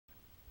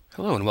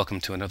Hello and welcome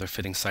to another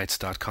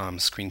fittingsites.com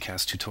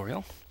screencast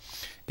tutorial.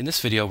 In this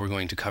video we're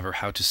going to cover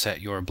how to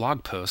set your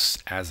blog posts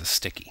as a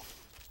sticky.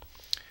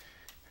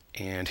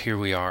 And here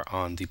we are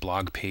on the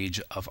blog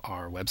page of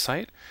our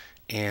website,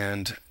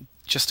 and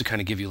just to kind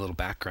of give you a little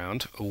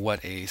background,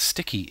 what a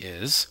sticky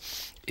is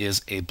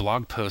a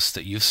blog post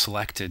that you've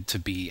selected to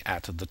be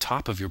at the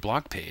top of your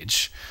blog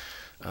page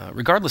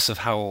regardless of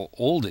how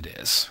old it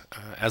is.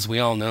 As we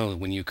all know,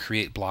 when you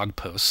create blog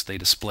posts, they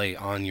display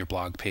on your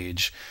blog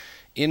page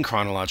in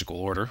chronological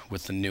order,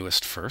 with the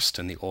newest first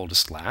and the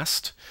oldest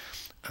last.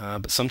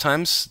 But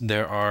sometimes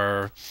there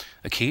are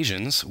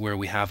occasions where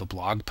we have a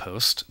blog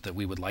post that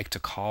we would like to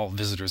call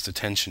visitors'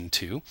 attention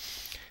to,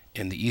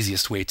 and the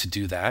easiest way to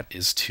do that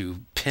is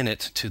to pin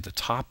it to the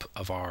top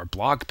of our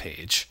blog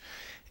page,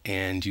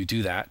 and you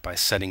do that by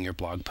setting your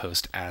blog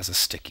post as a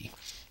sticky.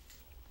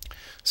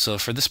 So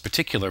for this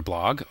particular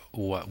blog,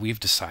 what we've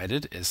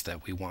decided is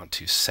that we want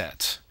to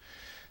set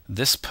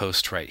this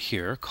post right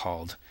here,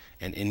 called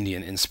an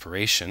Indian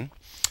Inspiration,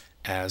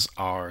 as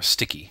our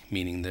sticky,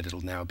 meaning that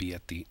it'll now be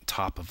at the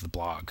top of the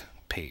blog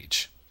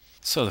page.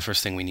 So the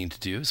first thing we need to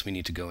do is we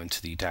need to go into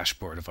the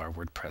dashboard of our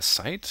WordPress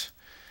site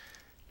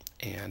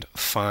and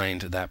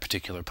find that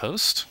particular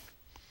post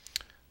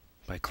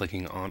by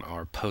clicking on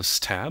our Posts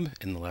tab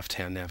in the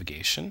left-hand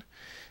navigation.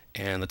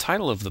 And the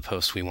title of the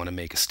post we want to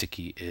make a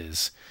sticky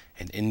is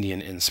an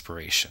Indian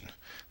Inspiration.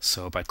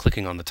 So by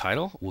clicking on the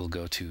title, we'll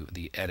go to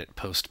the Edit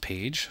Post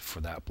page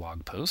for that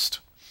blog post.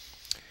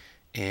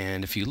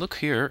 And if you look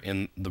here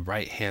in the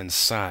right-hand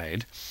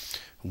side,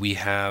 we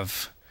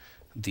have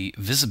the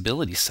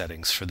visibility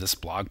settings for this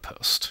blog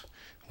post,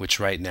 which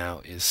right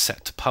now is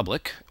set to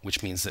public,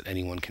 which means that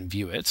anyone can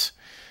view it.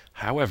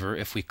 However,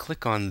 if we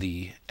click on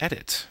the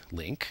Edit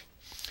link,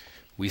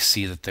 we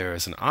see that there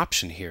is an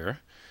option here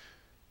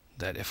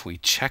that if we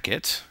check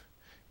it,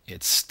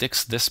 it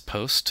sticks this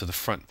post to the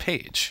front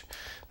page.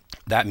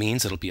 That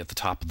means it'll be at the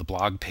top of the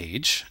blog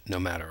page no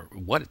matter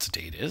what its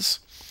date is.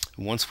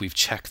 Once we've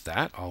checked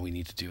that, all we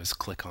need to do is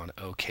click on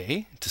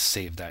OK to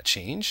save that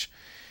change,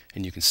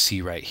 and you can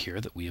see right here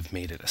that we have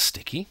made it a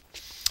sticky.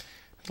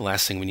 The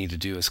last thing we need to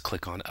do is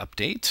click on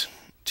Update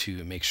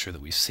to make sure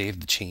that we've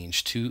saved the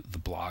change to the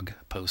blog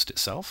post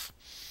itself.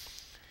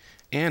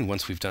 And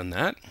once we've done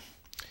that,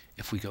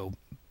 if we go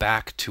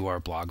back to our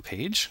blog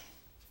page,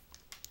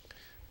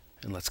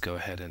 and let's go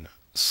ahead and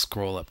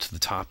scroll up to the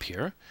top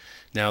here.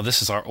 Now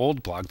this is our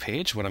old blog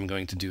page. What I'm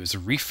going to do is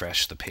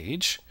refresh the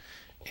page,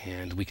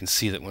 and we can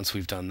see that once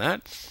we've done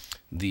that,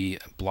 the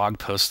blog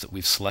post that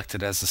we've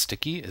selected as the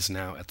sticky is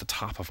now at the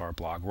top of our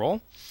blog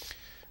roll,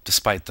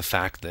 despite the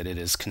fact that it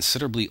is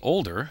considerably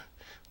older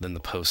than the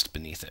post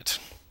beneath it.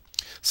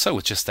 So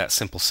with just that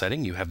simple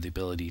setting, you have the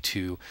ability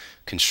to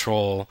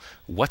control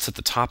what's at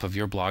the top of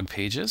your blog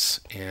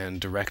pages and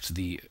direct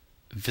the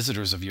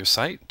visitors of your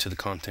site to the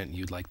content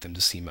you'd like them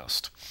to see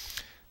most.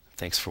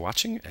 Thanks for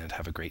watching, and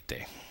have a great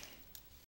day.